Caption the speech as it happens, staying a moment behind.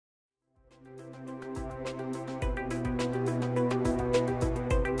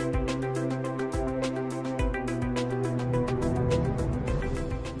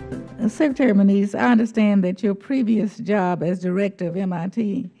Secretary Moniz, I understand that your previous job as director of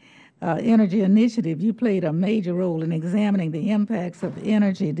MIT Energy Initiative, you played a major role in examining the impacts of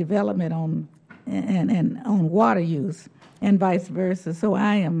energy development on on water use and vice versa. So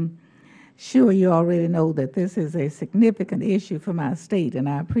I am sure you already know that this is a significant issue for my state, and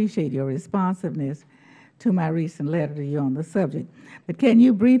I appreciate your responsiveness to my recent letter to you on the subject. But can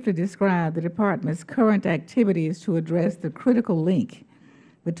you briefly describe the department's current activities to address the critical link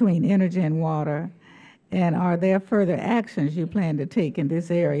between energy and water, and are there further actions you plan to take in this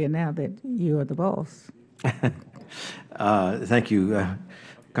area now that you are the boss? Thank you,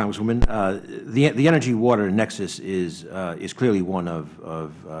 Congresswoman. The energy-water nexus is clearly one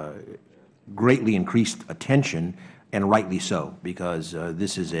of greatly increased attention, and rightly so, because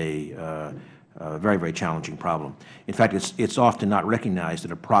this is a very, very challenging problem. In fact, it's often not recognized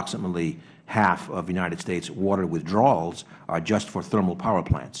that approximately half of the United States water withdrawals are just for thermal power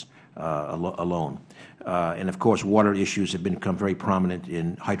plants alone. And of course, water issues have become very prominent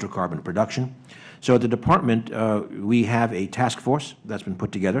in hydrocarbon production. So at the department, we have a task force that's been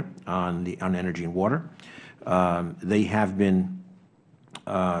put together on energy and water. They have been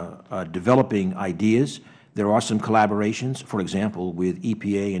developing ideas. There are some collaborations, for example, with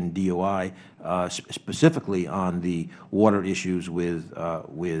EPA and DOI, specifically on the water issues with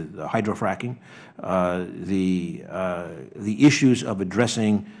hydrofracking. The issues of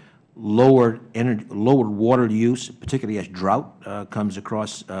addressing lowered water use, particularly as drought comes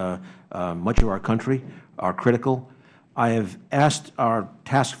across much of our country, are critical. I have asked our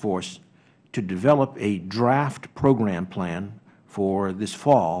task force to develop a draft program plan for this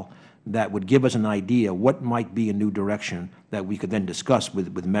fall that would give us an idea what might be a new direction that we could then discuss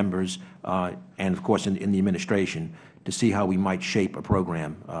with members and, of course, in the administration to see how we might shape a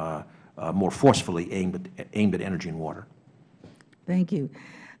program more forcefully aimed at energy and water. Thank you.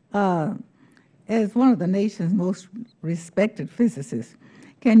 As one of the nation's most respected physicists,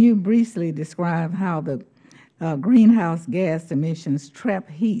 can you briefly describe how the greenhouse gas emissions trap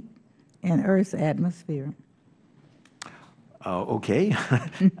heat in Earth's atmosphere? Okay,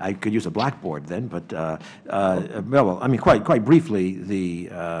 I could use a blackboard then, but well, I mean, quite briefly,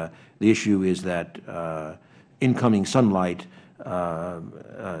 the issue is that incoming sunlight,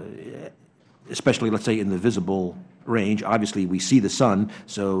 especially, let's say, in the visible range, obviously we see the sun,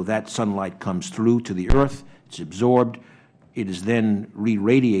 so that sunlight comes through to the Earth, it's absorbed, it is then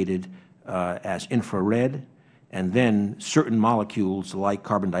re-radiated as infrared, and then certain molecules like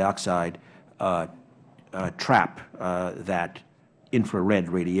carbon dioxide trap that infrared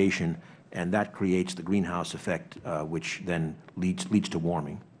radiation, and that creates the greenhouse effect, which then leads to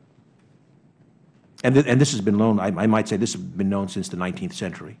warming. And this has been known, I might say this has been known since the 19th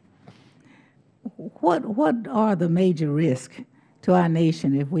century. What are the major risks to our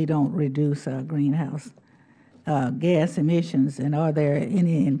nation if we don't reduce our greenhouse gas emissions, and are there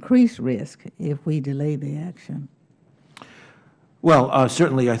any increased risk if we delay the action? Well,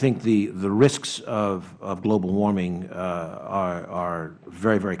 certainly I think the risks of global warming are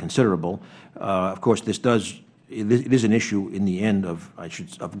very, very considerable. Of course, it is an issue in the end of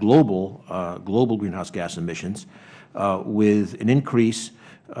global greenhouse gas emissions. With an increase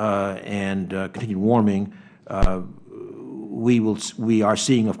and continued warming, we are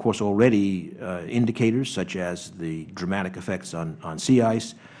seeing, of course, already indicators such as the dramatic effects on sea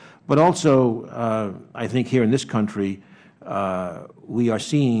ice, but also I think here in this country we are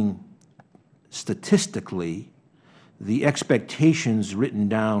seeing statistically the expectations written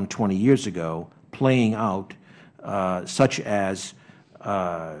down 20 years ago playing out, such as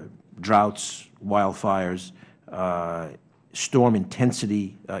droughts, wildfires, storm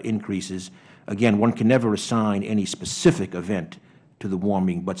intensity increases. Again, one can never assign any specific event to the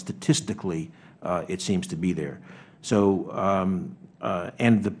warming, but statistically it seems to be there. So,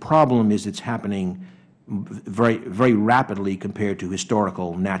 and the problem is it's happening very, very rapidly compared to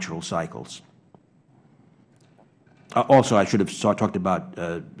historical natural cycles. Also, I should have talked about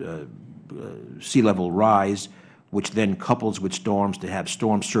sea level rise, which then couples with storms to have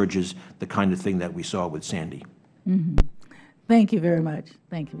storm surges, the kind of thing that we saw with Sandy. Mm-hmm. Thank you very much.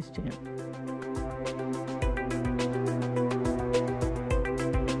 Thank you, Mr. Chair.